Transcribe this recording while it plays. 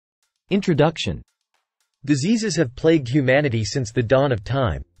Introduction. Diseases have plagued humanity since the dawn of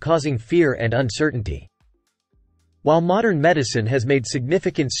time, causing fear and uncertainty. While modern medicine has made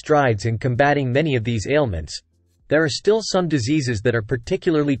significant strides in combating many of these ailments, there are still some diseases that are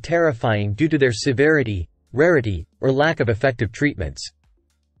particularly terrifying due to their severity, rarity, or lack of effective treatments.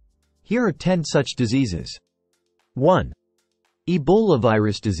 Here are 10 such diseases. 1. Ebola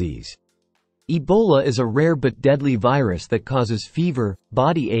virus disease. Ebola is a rare but deadly virus that causes fever,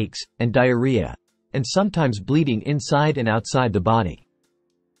 body aches, and diarrhea, and sometimes bleeding inside and outside the body.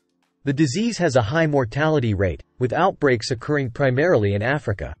 The disease has a high mortality rate, with outbreaks occurring primarily in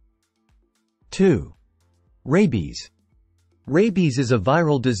Africa. 2. Rabies. Rabies is a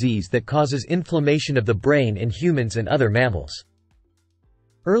viral disease that causes inflammation of the brain in humans and other mammals.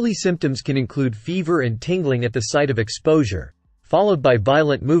 Early symptoms can include fever and tingling at the site of exposure, followed by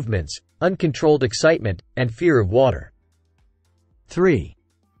violent movements, uncontrolled excitement, and fear of water. 3.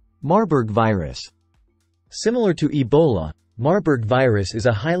 Marburg virus. Similar to Ebola, Marburg virus is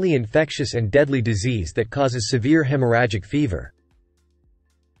a highly infectious and deadly disease that causes severe hemorrhagic fever.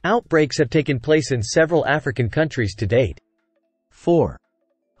 Outbreaks have taken place in several African countries to date. 4.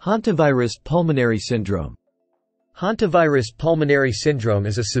 Hantavirus pulmonary syndrome. Hantavirus pulmonary syndrome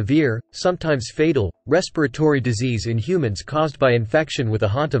is a severe, sometimes fatal, respiratory disease in humans caused by infection with a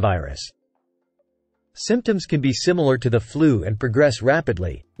hantavirus. Symptoms can be similar to the flu and progress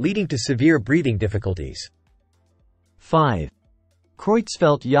rapidly, leading to severe breathing difficulties. 5.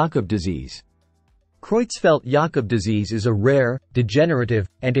 Creutzfeldt-Jakob disease. Creutzfeldt-Jakob disease is a rare, degenerative,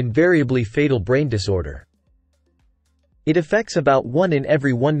 and invariably fatal brain disorder. It affects about 1 in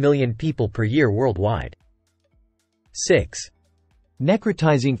every 1 million people per year worldwide. 6.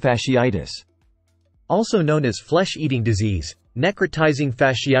 Necrotizing fasciitis. Also known as flesh-eating disease, necrotizing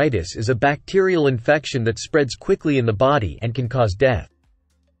fasciitis is a bacterial infection that spreads quickly in the body and can cause death.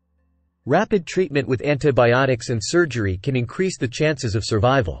 Rapid treatment with antibiotics and surgery can increase the chances of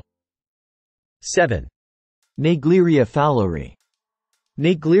survival. 7. Naegleria fowleri.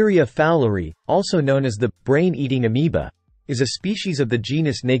 Naegleria fowleri, also known as the brain-eating amoeba, is a species of the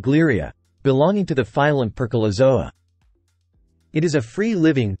genus Naegleria, belonging to the phylum Percolozoa. It is a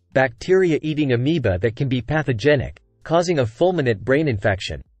free-living, bacteria-eating amoeba that can be pathogenic, causing a fulminant brain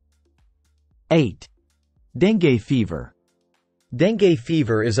infection. 8. Dengue fever. Dengue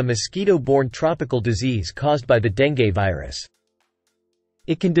fever is a mosquito-borne tropical disease caused by the dengue virus.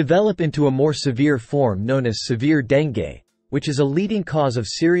 It can develop into a more severe form known as severe dengue, which is a leading cause of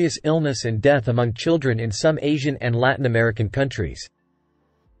serious illness and death among children in some Asian and Latin American countries.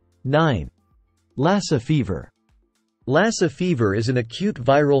 9. Lassa fever. Lassa fever is an acute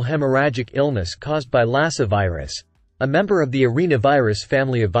viral hemorrhagic illness caused by Lassa virus, a member of the arenavirus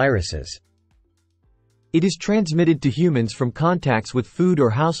family of viruses. It is transmitted to humans from contacts with food or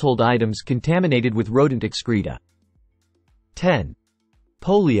household items contaminated with rodent excreta. 10.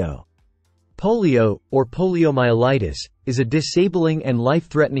 Polio. Polio, or poliomyelitis, is a disabling and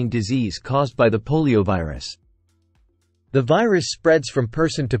life-threatening disease caused by the poliovirus. The virus spreads from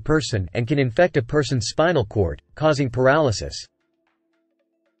person to person and can infect a person's spinal cord, causing paralysis.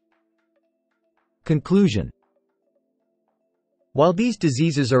 Conclusion. While these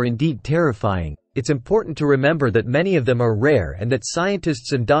diseases are indeed terrifying, it's important to remember that many of them are rare and that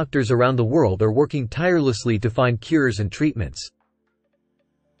scientists and doctors around the world are working tirelessly to find cures and treatments.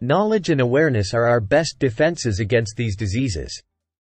 Knowledge and awareness are our best defenses against these diseases.